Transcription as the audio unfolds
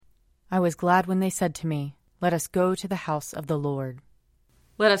I was glad when they said to me, "Let us go to the house of the Lord."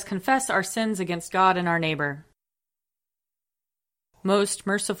 Let us confess our sins against God and our neighbor. Most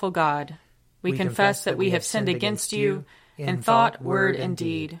merciful God, we confess that we have sinned against you in thought, word, and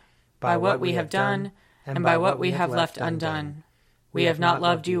deed, by what we have done and by what we have left undone. We have not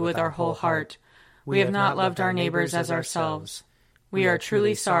loved you with our whole heart. We have not loved our neighbors as ourselves. We are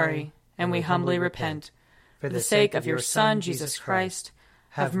truly sorry, and we humbly repent. For the sake of your Son, Jesus Christ,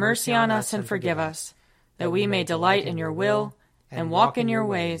 have mercy on us and forgive us, that we may delight in your will and walk in your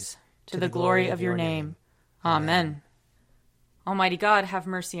ways, to the glory of your name. Amen. Almighty God, have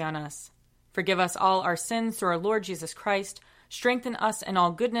mercy on us. Forgive us all our sins through our Lord Jesus Christ. Strengthen us in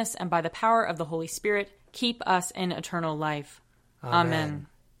all goodness, and by the power of the Holy Spirit, keep us in eternal life. Amen.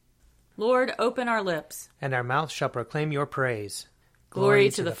 Lord, open our lips, and our mouth shall proclaim your praise. Glory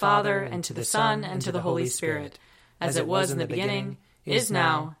to the Father, and to the Son, and to the Holy Spirit, as it was in the beginning, is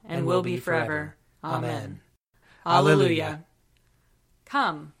now, and will be forever. Amen. Alleluia.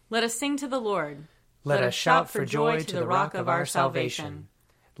 Come, let us sing to the Lord. Let us shout for joy to the rock of our salvation.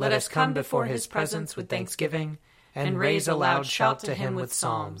 Let us come before his presence with thanksgiving, and raise a loud shout to him with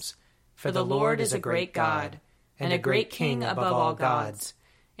psalms. For the Lord is a great God, and a great King above all gods.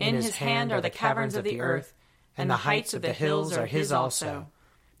 In his hand are the caverns of the earth, and the heights of the hills are his also.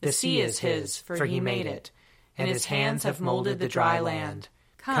 The sea is his, for he made it, and his hands have molded the dry land.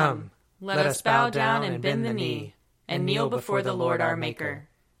 Come, let us bow down and bend the knee, and kneel before the Lord our Maker.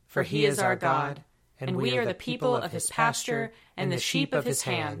 For he is our God, and we are the people of his pasture and the sheep of his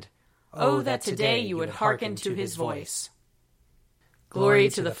hand. Oh, that today you would hearken to his voice. Glory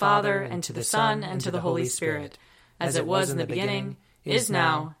to the Father, and to the Son, and to the Holy Spirit, as it was in the beginning, is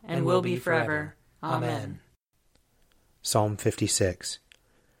now, and will be forever. Amen. Psalm 56.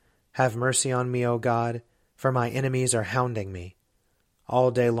 Have mercy on me, O God, for my enemies are hounding me.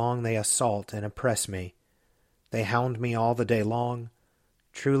 All day long they assault and oppress me. They hound me all the day long.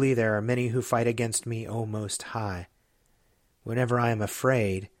 Truly there are many who fight against me, O Most High. Whenever I am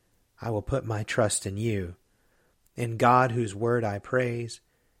afraid, I will put my trust in you. In God whose word I praise,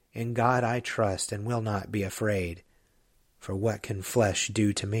 in God I trust and will not be afraid. For what can flesh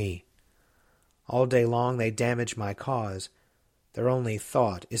do to me? All day long they damage my cause. Their only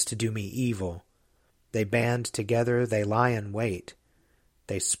thought is to do me evil. They band together, they lie in wait.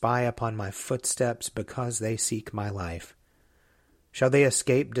 They spy upon my footsteps because they seek my life. Shall they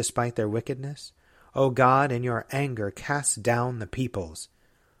escape despite their wickedness? O God, in your anger cast down the peoples.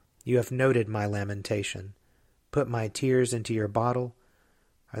 You have noted my lamentation. Put my tears into your bottle.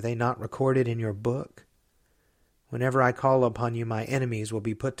 Are they not recorded in your book? Whenever I call upon you, my enemies will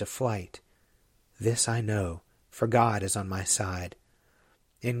be put to flight. This I know, for God is on my side.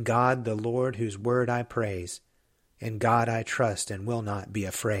 In God the Lord, whose word I praise. In God I trust and will not be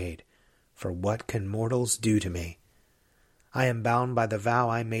afraid. For what can mortals do to me? I am bound by the vow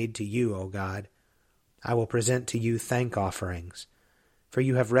I made to you, O God. I will present to you thank offerings. For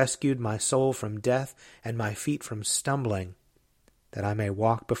you have rescued my soul from death and my feet from stumbling, that I may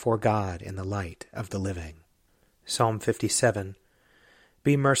walk before God in the light of the living. Psalm 57.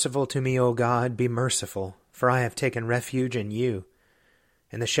 Be merciful to me, O God, be merciful, for I have taken refuge in you.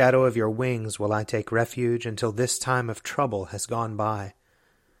 In the shadow of your wings will I take refuge until this time of trouble has gone by.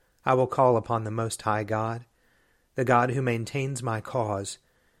 I will call upon the Most High God, the God who maintains my cause.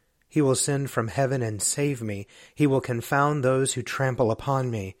 He will send from heaven and save me. He will confound those who trample upon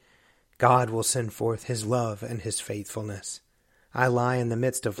me. God will send forth his love and his faithfulness. I lie in the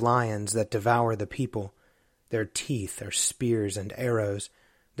midst of lions that devour the people. Their teeth are spears and arrows,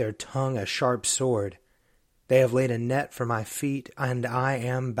 their tongue a sharp sword. They have laid a net for my feet, and I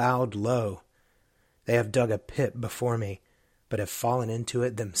am bowed low. They have dug a pit before me, but have fallen into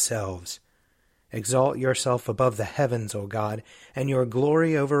it themselves. Exalt yourself above the heavens, O God, and your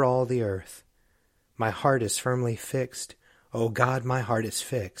glory over all the earth. My heart is firmly fixed. O God, my heart is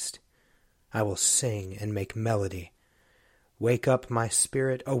fixed. I will sing and make melody. Wake up my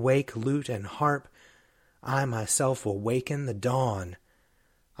spirit, awake lute and harp. I myself will waken the dawn.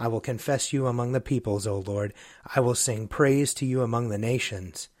 I will confess you among the peoples, O Lord. I will sing praise to you among the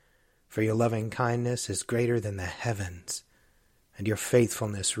nations. For your loving kindness is greater than the heavens, and your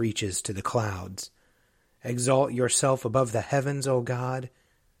faithfulness reaches to the clouds. Exalt yourself above the heavens, O God,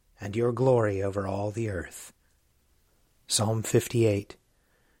 and your glory over all the earth. Psalm 58.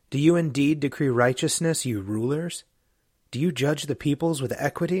 Do you indeed decree righteousness, you rulers? Do you judge the peoples with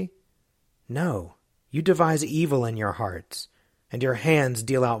equity? No, you devise evil in your hearts, and your hands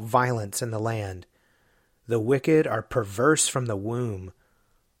deal out violence in the land. The wicked are perverse from the womb.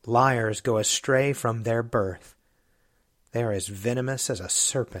 Liars go astray from their birth. They are as venomous as a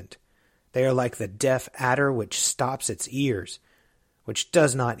serpent, They are like the deaf adder which stops its ears, which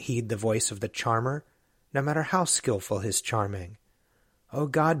does not heed the voice of the charmer, no matter how skillful his charming. O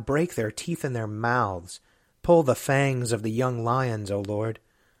God, break their teeth in their mouths, pull the fangs of the young lions, O Lord.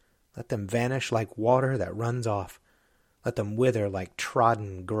 Let them vanish like water that runs off. Let them wither like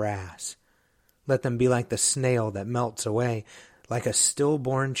trodden grass. Let them be like the snail that melts away, like a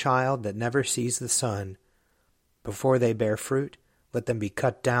stillborn child that never sees the sun. Before they bear fruit, let them be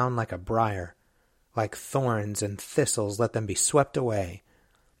cut down like a briar. Like thorns and thistles, let them be swept away.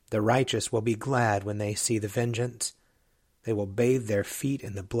 The righteous will be glad when they see the vengeance. They will bathe their feet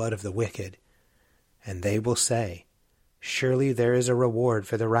in the blood of the wicked. And they will say, Surely there is a reward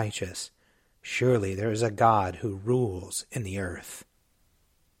for the righteous. Surely there is a God who rules in the earth.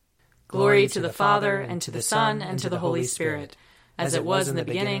 Glory to the Father, and to the Son, and to the Holy Spirit, as it was in the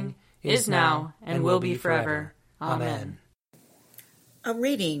beginning, is now, and will be forever. Amen. A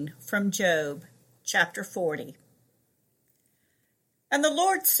reading from Job, chapter 40. And the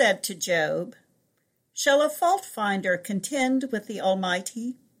Lord said to Job, Shall a fault finder contend with the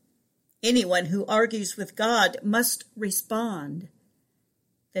Almighty? Anyone who argues with God must respond.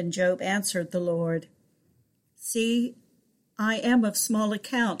 Then Job answered the Lord, See, I am of small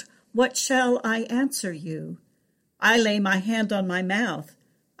account. What shall I answer you? I lay my hand on my mouth.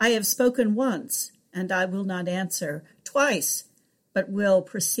 I have spoken once, and I will not answer, twice, but will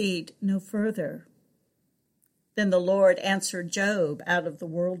proceed no further. Then the Lord answered Job out of the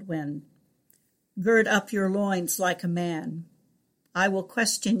whirlwind, Gird up your loins like a man. I will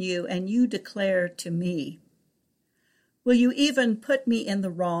question you, and you declare to me. Will you even put me in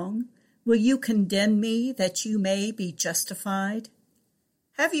the wrong? Will you condemn me that you may be justified?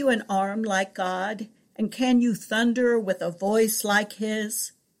 Have you an arm like God, and can you thunder with a voice like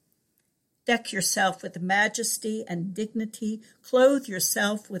his? Deck yourself with majesty and dignity, clothe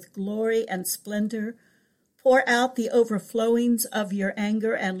yourself with glory and splendor, pour out the overflowings of your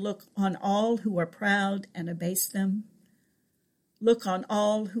anger, and look on all who are proud and abase them. Look on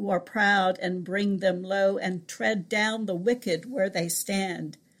all who are proud and bring them low, and tread down the wicked where they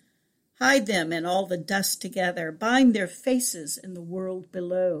stand. Hide them in all the dust together, bind their faces in the world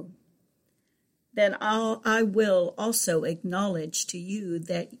below. Then I will also acknowledge to you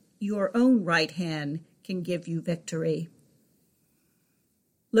that your own right hand can give you victory.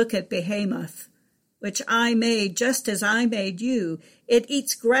 Look at Behemoth, which I made just as I made you. It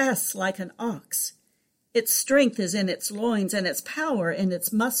eats grass like an ox. Its strength is in its loins, and its power in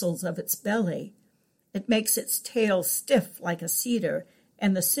its muscles of its belly. It makes its tail stiff like a cedar,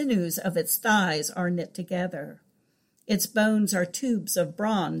 and the sinews of its thighs are knit together. Its bones are tubes of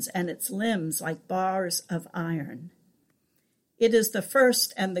bronze, and its limbs like bars of iron. It is the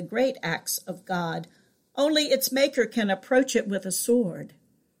first and the great acts of God. Only its maker can approach it with a sword.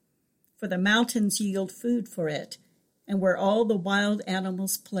 For the mountains yield food for it, and where all the wild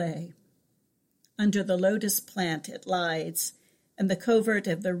animals play. Under the lotus plant it lies, in the covert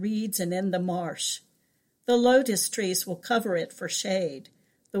of the reeds and in the marsh. The lotus trees will cover it for shade.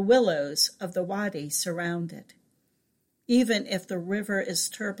 The willows of the wadi surround it. Even if the river is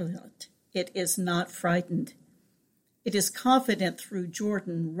turbulent, it is not frightened. It is confident through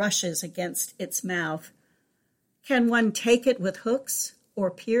Jordan, rushes against its mouth. Can one take it with hooks or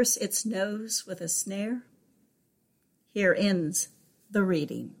pierce its nose with a snare? Here ends the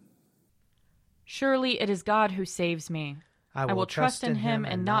reading. Surely it is God who saves me. I will trust in him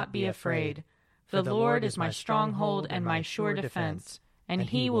and not be afraid. For the Lord is my stronghold and my sure defense, and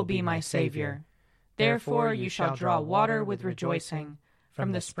he will be my Savior. Therefore you shall draw water with rejoicing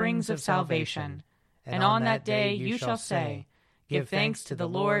from the springs of salvation. And on that day you shall say, Give thanks to the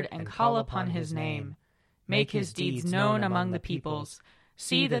Lord and call upon his name. Make his deeds known among the peoples.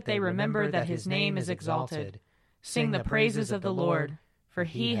 See that they remember that his name is exalted. Sing the praises of the Lord, for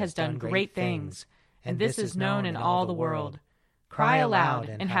he has done great things, and this is known in all the world. Cry aloud,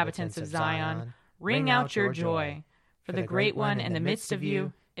 inhabitants of Zion, ring out your joy, for the great one in the midst of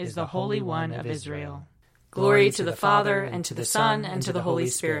you is the Holy One of Israel. Glory to the Father, and to the Son, and to the Holy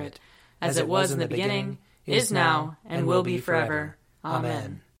Spirit, as it was in the beginning, is now, and will be forever.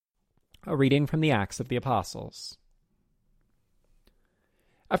 Amen. A reading from the Acts of the Apostles.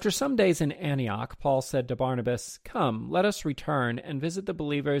 After some days in Antioch, Paul said to Barnabas, Come, let us return and visit the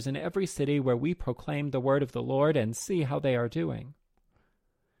believers in every city where we proclaim the word of the Lord and see how they are doing.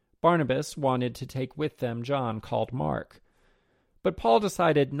 Barnabas wanted to take with them John, called Mark. But Paul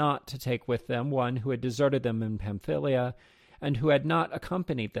decided not to take with them one who had deserted them in Pamphylia and who had not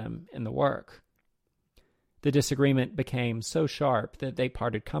accompanied them in the work. The disagreement became so sharp that they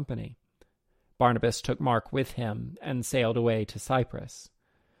parted company. Barnabas took Mark with him and sailed away to Cyprus.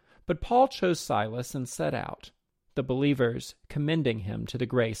 But Paul chose Silas and set out, the believers commending him to the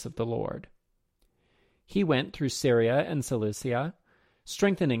grace of the Lord. He went through Syria and Cilicia,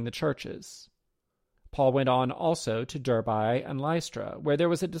 strengthening the churches. Paul went on also to Derbe and Lystra, where there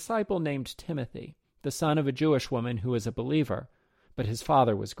was a disciple named Timothy, the son of a Jewish woman who was a believer, but his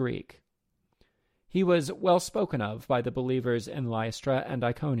father was Greek. He was well spoken of by the believers in Lystra and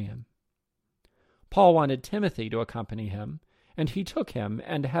Iconium. Paul wanted Timothy to accompany him, and he took him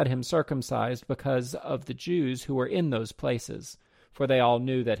and had him circumcised because of the Jews who were in those places, for they all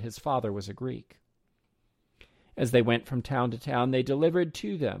knew that his father was a Greek. As they went from town to town, they delivered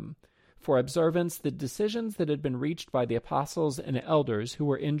to them for observance the decisions that had been reached by the apostles and elders who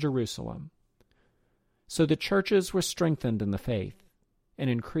were in Jerusalem. So the churches were strengthened in the faith and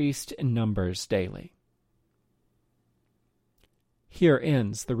increased in numbers daily. Here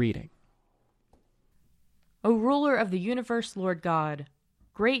ends the reading. O ruler of the universe, Lord God,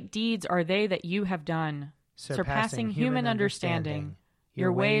 great deeds are they that you have done, surpassing human understanding.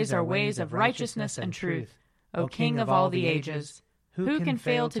 Your ways are ways of righteousness and truth, O King of all the ages. Who can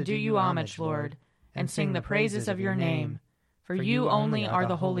fail to do you homage, Lord, and sing the praises of your name? For you only are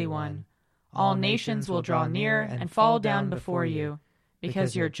the Holy One. All nations will draw near and fall down before you,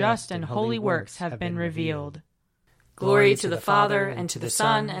 because your just and holy works have been revealed. Glory to the Father, and to the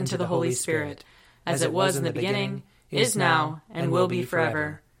Son, and to the Holy Spirit, as it was in the beginning, is now, and will be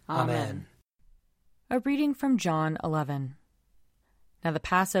forever. Amen. A reading from John 11. Now the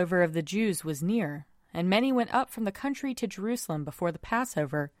Passover of the Jews was near, and many went up from the country to Jerusalem before the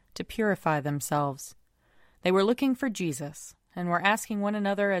Passover to purify themselves. They were looking for Jesus, and were asking one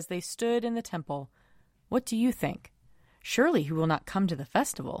another as they stood in the temple, "What do you think? Surely he will not come to the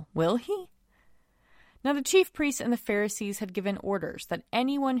festival, will he?" Now the chief priests and the Pharisees had given orders that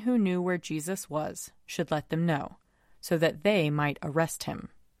anyone who knew where Jesus was should let them know, so that they might arrest him.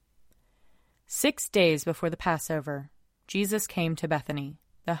 6 days before the Passover, Jesus came to Bethany,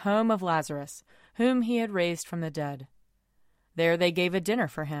 the home of Lazarus, whom he had raised from the dead. There they gave a dinner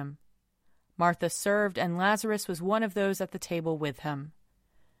for him. Martha served, and Lazarus was one of those at the table with him.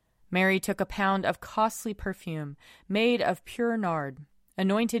 Mary took a pound of costly perfume, made of pure nard,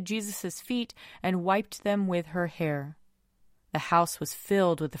 anointed Jesus' feet, and wiped them with her hair. The house was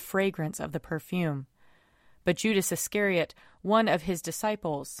filled with the fragrance of the perfume. But Judas Iscariot, one of his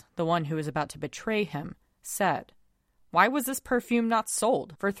disciples, the one who was about to betray him, said, "Why was this perfume not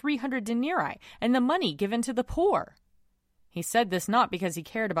sold for 300 denarii, and the money given to the poor?" He said this not because he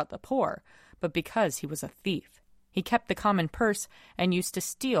cared about the poor, but because he was a thief. He kept the common purse and used to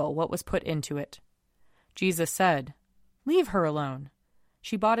steal what was put into it. Jesus said, "Leave her alone.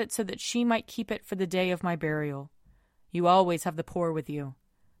 She bought it so that she might keep it for the day of my burial. You always have the poor with you,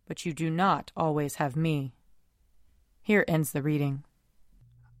 but you do not always have me." Here ends the reading.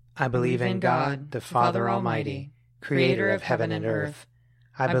 I believe in God, the Father Almighty, creator of heaven and earth.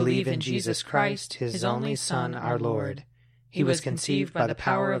 I believe in Jesus Christ, his only Son, our Lord. He was conceived by the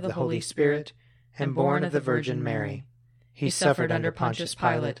power of the Holy Spirit and born of the Virgin Mary. He suffered under Pontius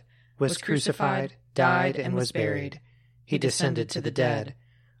Pilate, was crucified, died, and was buried. He descended to the dead.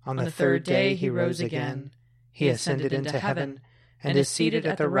 On the third day he rose again. He ascended into heaven and is seated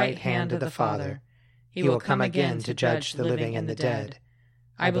at the right hand of the Father. He will come again to judge the living and the dead.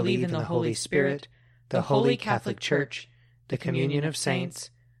 I believe in the Holy Spirit, the Holy Catholic Church, the communion of saints,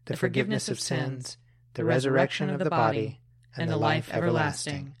 the forgiveness of sins, the resurrection of the body, and the life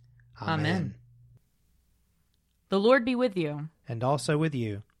everlasting. Amen. The Lord be with you. And also with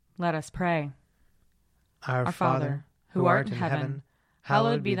you. Let us pray. Our Father, who art in heaven,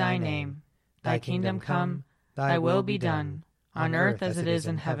 hallowed be thy name. Thy kingdom come, thy will be done, on earth as it is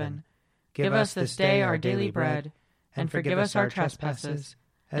in heaven. Give us this day our daily bread, and forgive us our trespasses,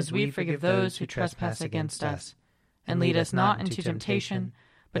 as we forgive those who trespass against us. And lead us not into temptation,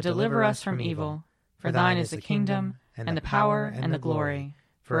 but deliver us from evil. For thine is the kingdom, and the power, and the glory,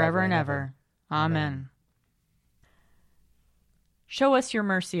 forever and ever. Amen. Show us your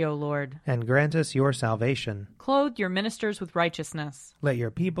mercy, O Lord. And grant us your salvation. Clothe your ministers with righteousness. Let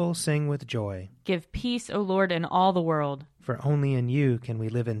your people sing with joy. Give peace, O Lord, in all the world. For only in you can we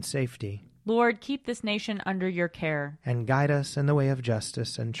live in safety. Lord, keep this nation under your care. And guide us in the way of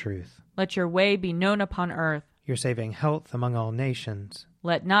justice and truth. Let your way be known upon earth. Your saving health among all nations.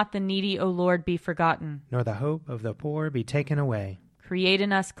 Let not the needy, O Lord, be forgotten. Nor the hope of the poor be taken away. Create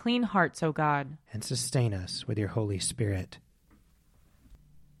in us clean hearts, O God. And sustain us with your Holy Spirit.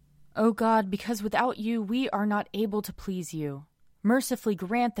 O God, because without you we are not able to please you, mercifully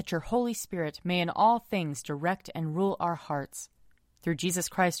grant that your Holy Spirit may in all things direct and rule our hearts. Through Jesus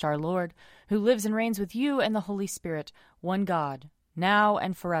Christ our Lord, who lives and reigns with you and the Holy Spirit, one God, now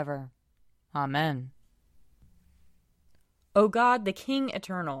and forever. Amen. O God, the King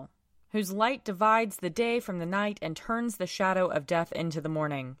eternal, whose light divides the day from the night and turns the shadow of death into the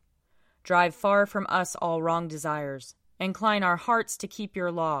morning, drive far from us all wrong desires, incline our hearts to keep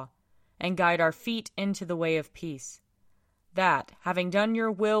your law, and guide our feet into the way of peace, that, having done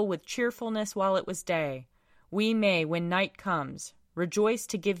your will with cheerfulness while it was day, we may, when night comes, rejoice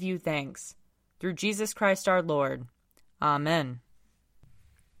to give you thanks. Through Jesus Christ our Lord. Amen.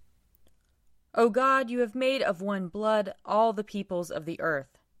 O God, you have made of one blood all the peoples of the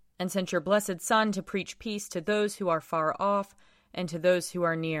earth, and sent your blessed Son to preach peace to those who are far off and to those who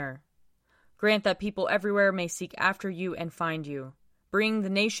are near. Grant that people everywhere may seek after you and find you. Bring the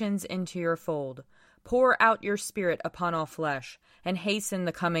nations into your fold. Pour out your Spirit upon all flesh, and hasten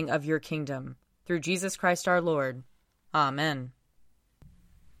the coming of your kingdom. Through Jesus Christ our Lord. Amen.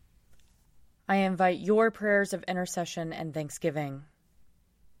 I invite your prayers of intercession and thanksgiving.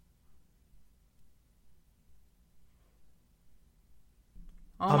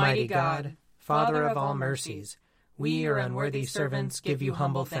 Almighty God, Father of all mercies, we, your unworthy servants, give you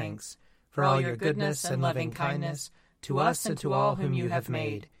humble thanks for all your goodness and loving kindness to us and to all whom you have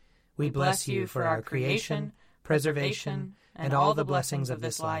made. We bless you for our creation, preservation, and all the blessings of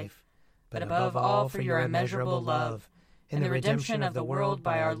this life, but above all for your immeasurable love in the redemption of the world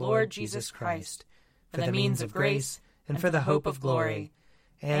by our Lord Jesus Christ, for the means of grace and for the hope of glory.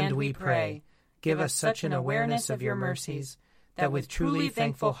 And we pray, give us such an awareness of your mercies that with truly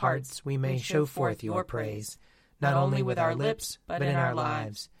thankful hearts we may show forth your praise, not only with our lips, but in our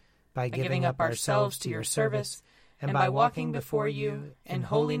lives, by giving up ourselves to your service, and by walking before you in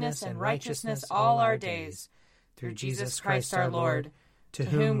holiness and righteousness all our days, through Jesus Christ our Lord, to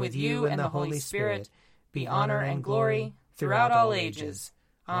whom with you and the Holy Spirit be honor and glory throughout all ages.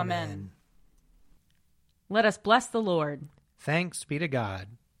 Amen. Let us bless the Lord. Thanks be to God.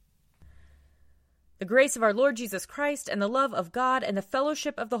 The grace of our Lord Jesus Christ and the love of God and the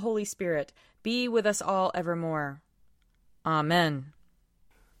fellowship of the Holy Spirit be with us all evermore. Amen.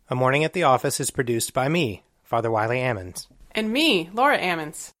 A Morning at the Office is produced by me, Father Wiley Ammons. And me, Laura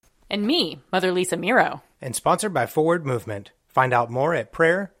Ammons. And me, Mother Lisa Meirow. And sponsored by Forward Movement. Find out more at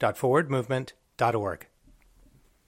prayer.forwardmovement.org.